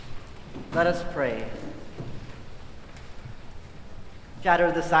Let us pray.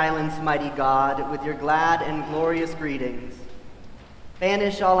 Shatter the silence, mighty God, with your glad and glorious greetings.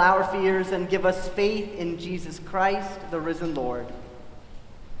 Banish all our fears and give us faith in Jesus Christ, the risen Lord.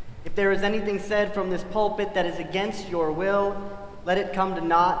 If there is anything said from this pulpit that is against your will, let it come to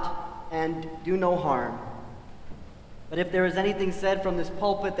naught and do no harm. But if there is anything said from this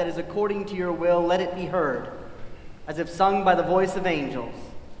pulpit that is according to your will, let it be heard, as if sung by the voice of angels,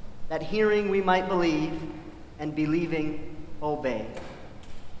 that hearing we might believe, and believing obey.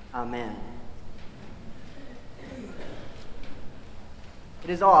 Amen. It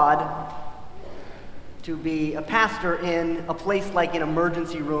is odd to be a pastor in a place like an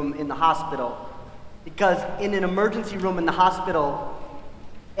emergency room in the hospital, because in an emergency room in the hospital,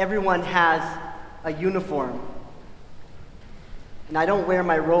 everyone has a uniform. And I don't wear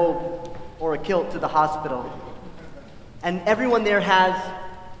my robe or a kilt to the hospital. And everyone there has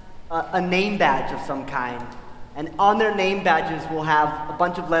a name badge of some kind. And on their name badges will have a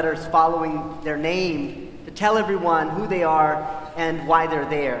bunch of letters following their name to tell everyone who they are and why they're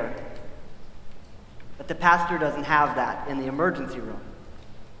there. But the pastor doesn't have that in the emergency room.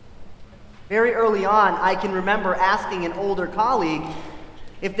 Very early on, I can remember asking an older colleague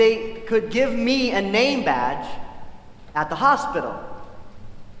if they could give me a name badge at the hospital.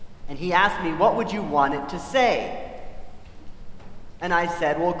 And he asked me, what would you want it to say? And I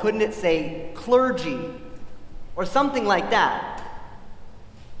said, well, couldn't it say clergy or something like that?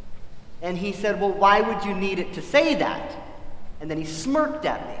 And he said, well, why would you need it to say that? And then he smirked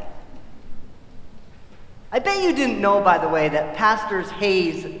at me. I bet you didn't know, by the way, that pastors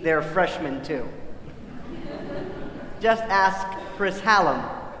haze their freshmen too. Just ask Chris Hallam.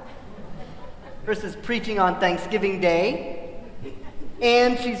 Chris is preaching on Thanksgiving Day,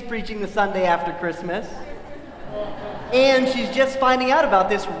 and she's preaching the Sunday after Christmas. And she's just finding out about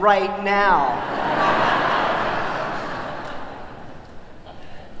this right now.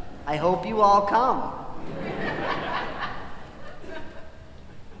 I hope you all come.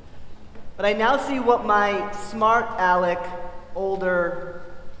 But I now see what my smart aleck, older,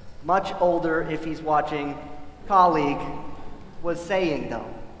 much older if he's watching, colleague was saying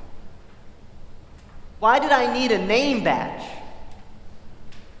though. Why did I need a name badge?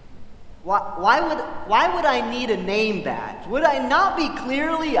 Why would I need a name badge? Would I not be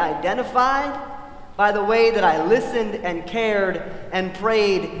clearly identified by the way that I listened and cared and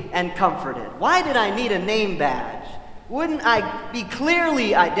prayed and comforted? Why did I need a name badge? Wouldn't I be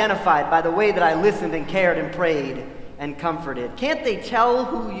clearly identified by the way that I listened and cared and prayed and comforted? Can't they tell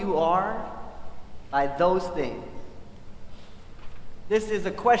who you are by those things? This is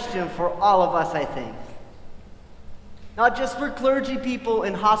a question for all of us, I think. Not just for clergy people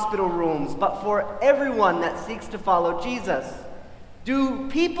in hospital rooms, but for everyone that seeks to follow Jesus. Do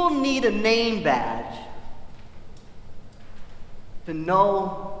people need a name badge to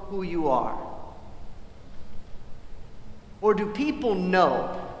know who you are? Or do people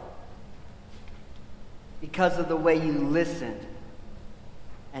know because of the way you listen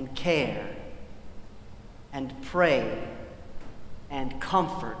and care and pray and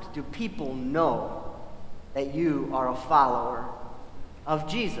comfort? Do people know that you are a follower of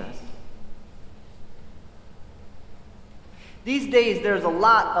Jesus? These days, there's a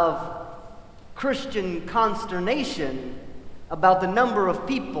lot of Christian consternation about the number of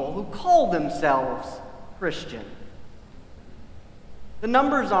people who call themselves Christian. The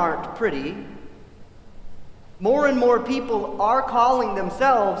numbers aren't pretty. More and more people are calling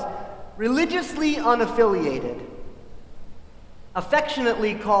themselves religiously unaffiliated,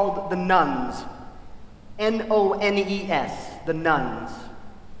 affectionately called the nuns. N-O-N-E-S, the nuns.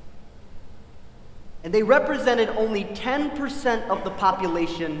 And they represented only 10% of the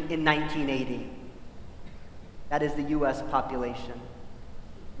population in 1980. That is the U.S. population.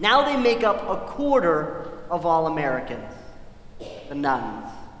 Now they make up a quarter of all Americans, the nuns.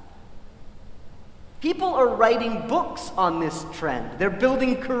 People are writing books on this trend. They're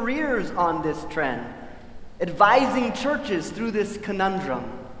building careers on this trend, advising churches through this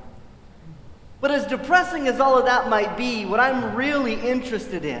conundrum. But as depressing as all of that might be, what I'm really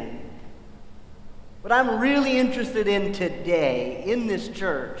interested in today in this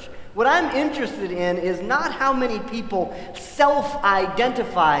church, what I'm interested in is not how many people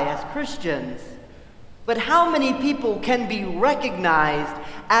self-identify as Christians, but how many people can be recognized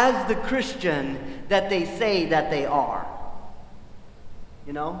as the Christian that they say that they are.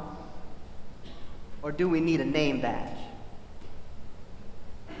 You know? Or do we need a name badge?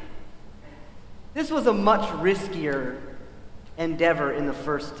 This was a much riskier endeavor in the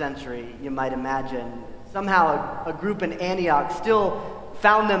first century, you might imagine. Somehow a group in Antioch still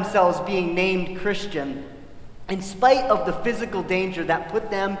found themselves being named Christian in spite of the physical danger that put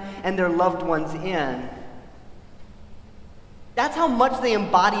them and their loved ones in. That's how much they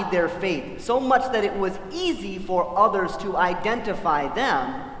embodied their faith, so much that it was easy for others to identify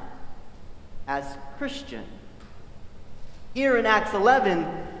them as Christian. Here in Acts 11,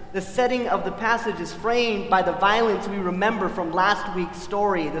 the setting of the passage is framed by the violence we remember from last week's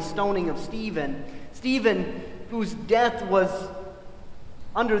story, the stoning of Stephen. Stephen, whose death was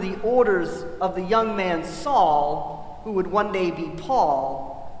under the orders of the young man Saul, who would one day be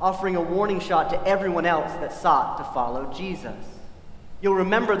Paul, offering a warning shot to everyone else that sought to follow Jesus. You'll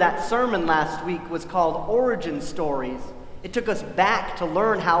remember that sermon last week was called Origin Stories. It took us back to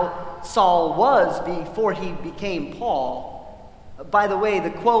learn how Saul was before he became Paul. By the way,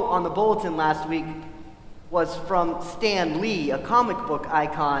 the quote on the bulletin last week was from Stan Lee, a comic book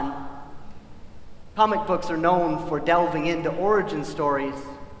icon. Comic books are known for delving into origin stories.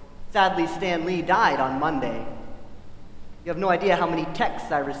 Sadly, Stan Lee died on Monday. You have no idea how many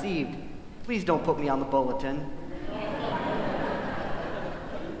texts I received. Please don't put me on the bulletin.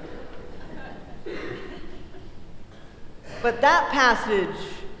 But that passage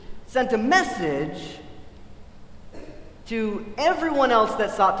sent a message to everyone else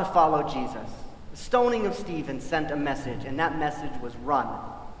that sought to follow Jesus. The stoning of Stephen sent a message, and that message was run.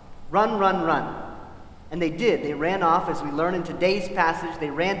 Run, run, run. And they did. They ran off, as we learn in today's passage.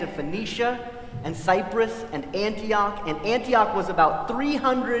 They ran to Phoenicia and Cyprus and Antioch. And Antioch was about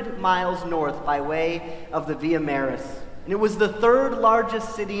 300 miles north by way of the Via Maris. And it was the third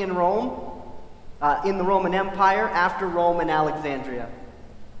largest city in Rome, in the Roman Empire, after Rome and Alexandria.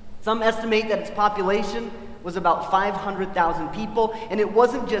 Some estimate that its population was about 500,000 people. And it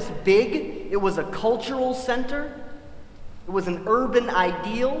wasn't just big, it was a cultural center. It was an urban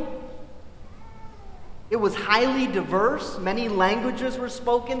ideal. It was highly diverse. Many languages were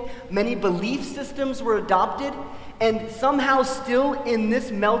spoken. Many belief systems were adopted. And somehow still in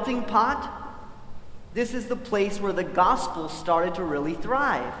this melting pot, this is the place where the gospel started to really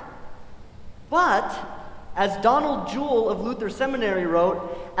thrive. But, as Donald Jewell of Luther Seminary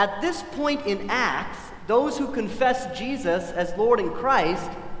wrote, at this point in Acts, those who confess Jesus as Lord and Christ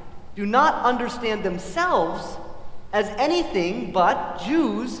do not understand themselves as anything but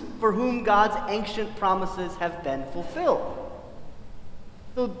Jews for whom God's ancient promises have been fulfilled.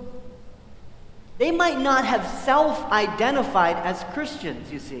 So they might not have self-identified as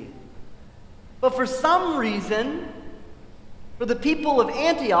Christians, you see. But for some reason, for the people of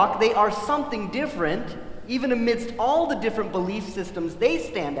Antioch, they are something different. Even amidst all the different belief systems, they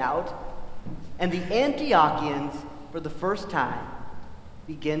stand out. And the Antiochians, for the first time,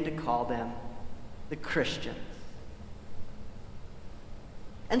 begin to call them the Christians.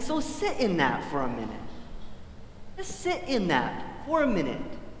 And so sit in that for a minute. Just sit in that for a minute.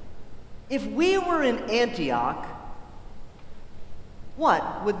 If we were in Antioch,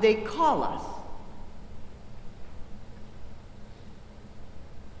 what would they call us?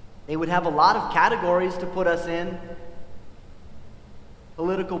 They would have a lot of categories to put us in.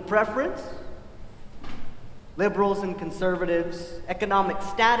 Political preference, liberals and conservatives, economic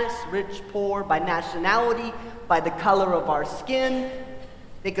status, rich, poor, by nationality, by the color of our skin.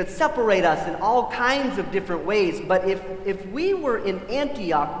 They could separate us in all kinds of different ways, but if we were in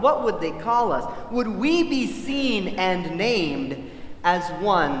Antioch, what would they call us? Would we be seen and named as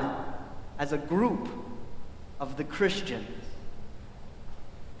one, as a group of the Christians?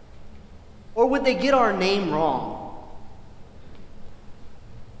 Or would they get our name wrong?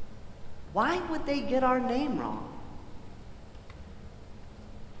 Why would they get our name wrong?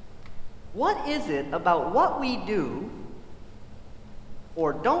 What is it about what we do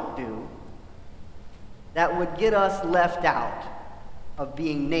or don't do that would get us left out of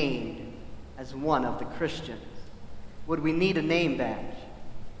being named as one of the Christians? Would we need a name badge?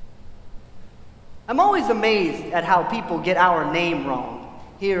 I'm always amazed at how people get our name wrong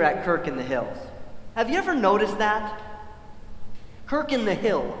here at Kirk in the Hills. Have you ever noticed that? Kirk in the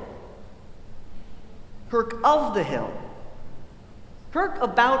Hill. Kirk of the Hill. Kirk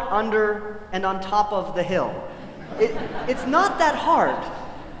about, under, and on top of the hill. It's not that hard.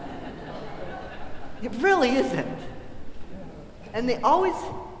 It really isn't. And they always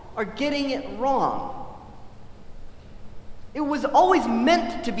are getting it wrong. It was always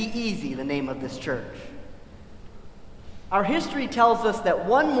meant to be easy, the name of this church. Our history tells us that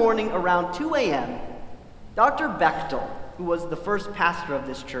one morning around 2 a.m., Dr. Bechtel, who was the first pastor of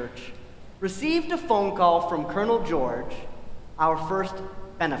this church, received a phone call from Colonel George, our first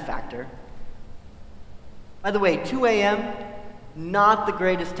benefactor. By the way, 2 a.m., not the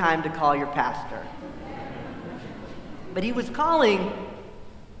greatest time to call your pastor. But he was calling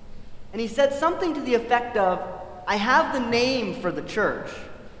And he said something to the effect of, I have the name for the church.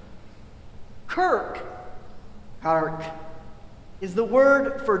 Kirk is the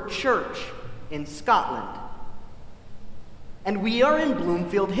word for church in Scotland. And we are in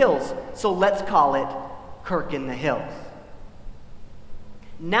Bloomfield Hills, so let's call it Kirk in the Hills.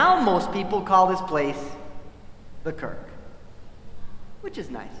 Now most people call this place the Kirk, which is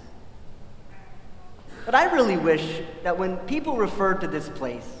nice. But I really wish that when people referred to this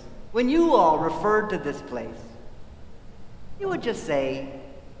place, when you all referred to this place, you would just say,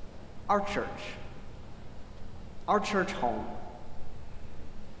 our church home.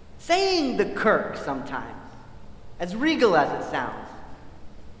 Saying the Kirk sometimes, as regal as it sounds,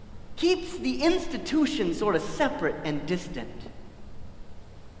 keeps the institution sort of separate and distant.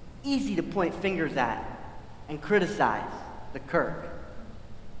 Easy to point fingers at and criticize the Kirk.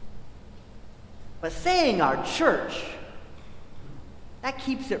 But saying our church, that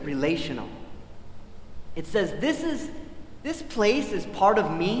keeps it relational. It says, this place is part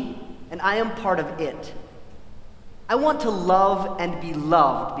of me, and I am part of it. I want to love and be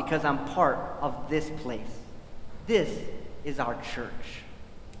loved because I'm part of this place. This is our church.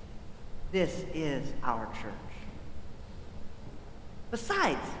 This is our church.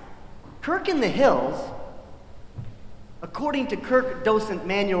 Besides, Kirk in the Hills, according to Kirk Docent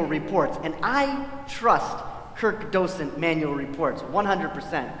Manual Reports, and I trust Kirk Docent Manual Reports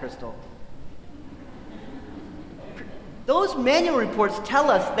 100%, Crystal. Those manual reports tell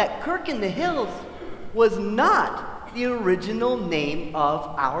us that Kirk in the Hills was not the original name of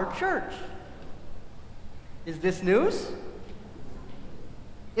our church. Is this news?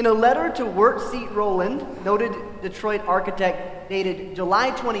 In a letter to Wirt Seat Rowland, noted Detroit architect, dated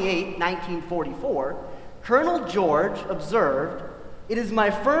July 28, 1944, Colonel George observed, "It is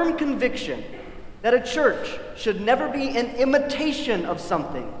my firm conviction that a church should never be an imitation of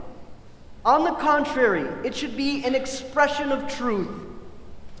something. On the contrary, it should be an expression of truth.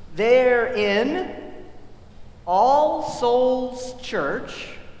 Therein, All Souls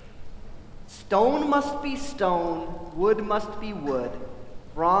Church, stone must be stone, wood must be wood,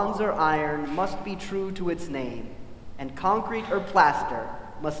 bronze or iron must be true to its name, and concrete or plaster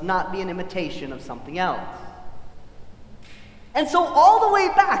must not be an imitation of something else." And so all the way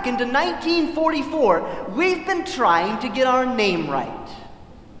back into 1944, we've been trying to get our name right.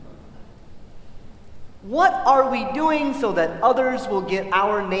 What are we doing so that others will get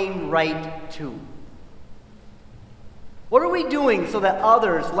our name right too? What are we doing so that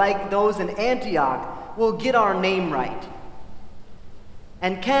others, like those in Antioch, will get our name right?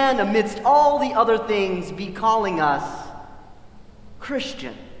 And can, amidst all the other things, be calling us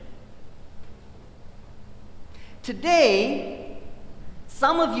Christian? Today,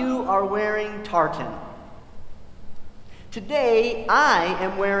 some of you are wearing tartan. Today, I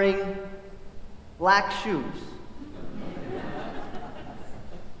am wearing black shoes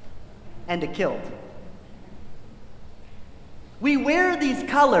and a kilt. We wear these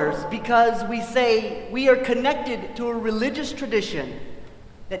colors because we say we are connected to a religious tradition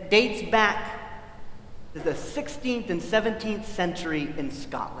that dates back to the 16th and 17th century in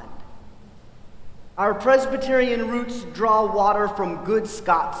Scotland. Our Presbyterian roots draw water from good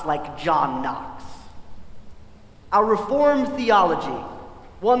Scots like John Knox. Our Reformed theology,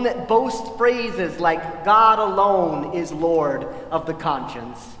 one that boasts phrases like "God alone is Lord of the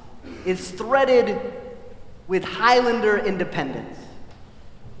conscience," is threaded with Highlander independence.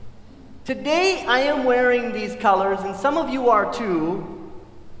 Today I am wearing these colors, and some of you are too,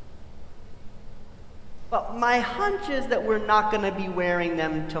 but my hunch is that we're not going to be wearing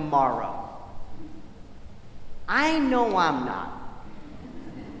them tomorrow. I know I'm not.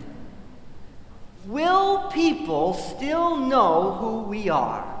 Will people still know who we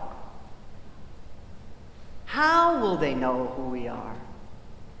are? How will they know who we are?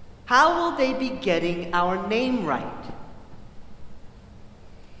 How will they be getting our name right?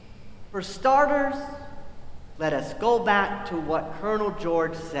 For starters, let us go back to what Colonel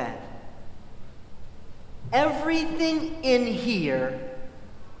George said. Everything in here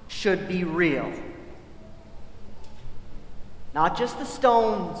should be real. Not just the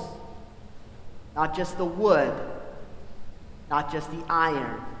stones, not just the wood, not just the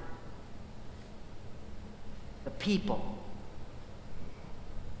iron, the people.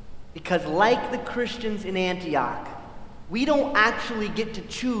 Because like the Christians in Antioch, we don't actually get to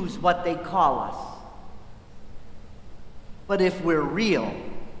choose what they call us. But if we're real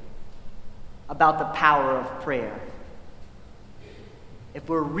about the power of prayer, if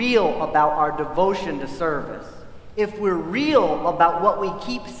we're real about our devotion to service, if we're real about what we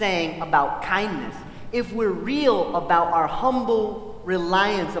keep saying about kindness, if we're real about our humble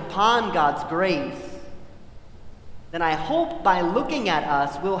reliance upon God's grace, then I hope by looking at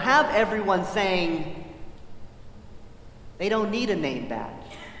us, we'll have everyone saying, they don't need a name badge.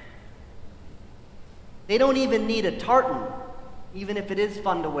 They don't even need a tartan, even if it is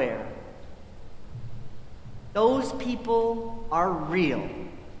fun to wear. Those people are real.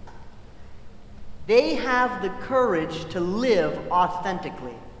 They have the courage to live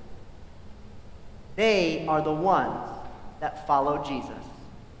authentically. They are the ones that follow Jesus.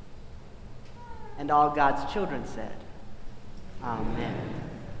 And all God's children said, Amen.